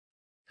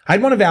I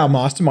had one of our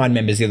mastermind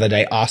members the other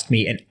day ask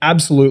me an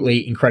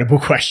absolutely incredible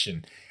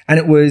question. And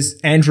it was,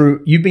 Andrew,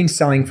 you've been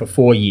selling for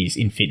 4 years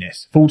in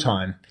fitness, full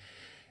time.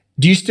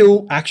 Do you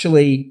still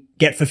actually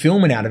get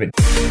fulfillment out of it?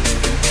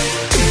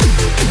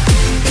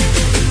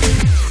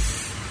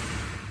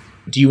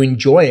 Do you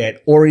enjoy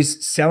it? Or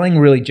is selling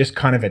really just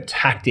kind of a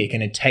tactic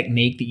and a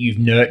technique that you've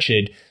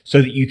nurtured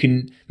so that you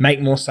can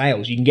make more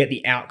sales? You can get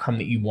the outcome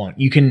that you want.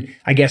 You can,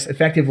 I guess,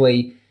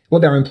 effectively,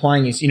 what they're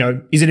implying is,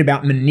 is it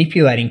about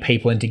manipulating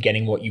people into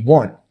getting what you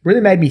want? Really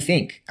made me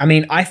think. I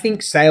mean, I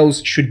think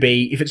sales should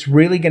be, if it's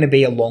really going to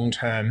be a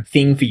long-term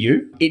thing for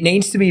you, it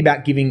needs to be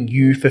about giving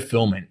you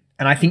fulfillment.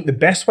 And I think the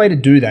best way to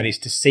do that is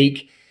to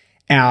seek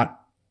out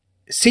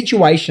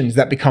situations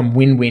that become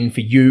win-win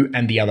for you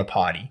and the other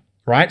party.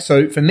 Right?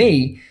 So for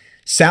me,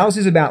 sales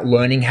is about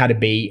learning how to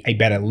be a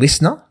better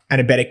listener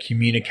and a better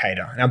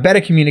communicator. Now, a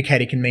better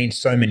communicator can mean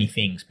so many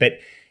things, but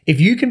if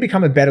you can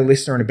become a better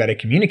listener and a better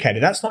communicator,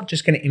 that's not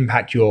just going to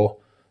impact your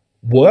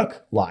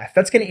work life.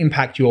 That's going to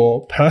impact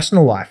your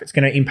personal life. It's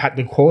going to impact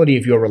the quality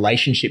of your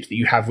relationships that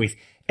you have with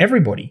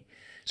everybody.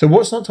 So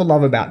what's not to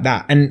love about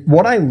that? And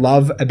what I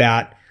love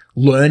about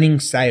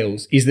learning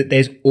sales is that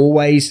there's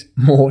always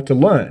more to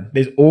learn.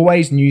 There's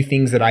always new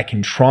things that I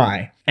can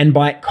try. And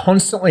by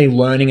constantly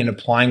learning and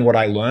applying what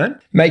I learn,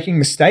 making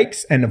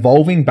mistakes and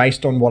evolving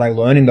based on what I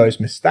learn in those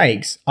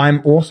mistakes,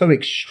 I'm also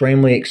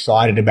extremely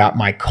excited about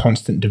my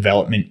constant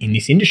development in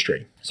this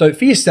industry. So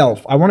for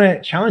yourself, I want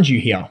to challenge you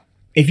here.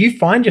 If you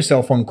find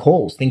yourself on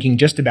calls thinking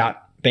just about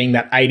being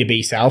that A to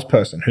B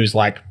salesperson who's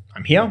like,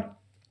 I'm here,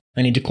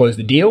 I need to close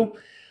the deal,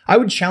 I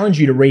would challenge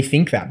you to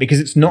rethink that because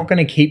it's not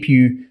going to keep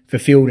you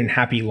fulfilled and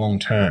happy long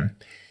term.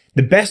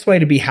 The best way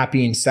to be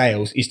happy in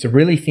sales is to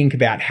really think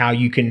about how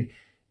you can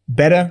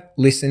better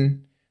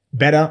listen,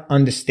 better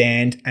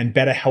understand, and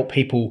better help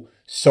people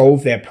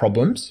solve their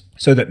problems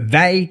so that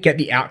they get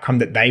the outcome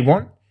that they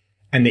want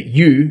and that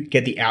you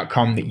get the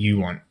outcome that you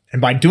want. And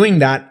by doing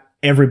that,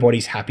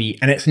 everybody's happy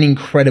and it's an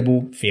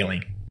incredible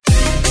feeling.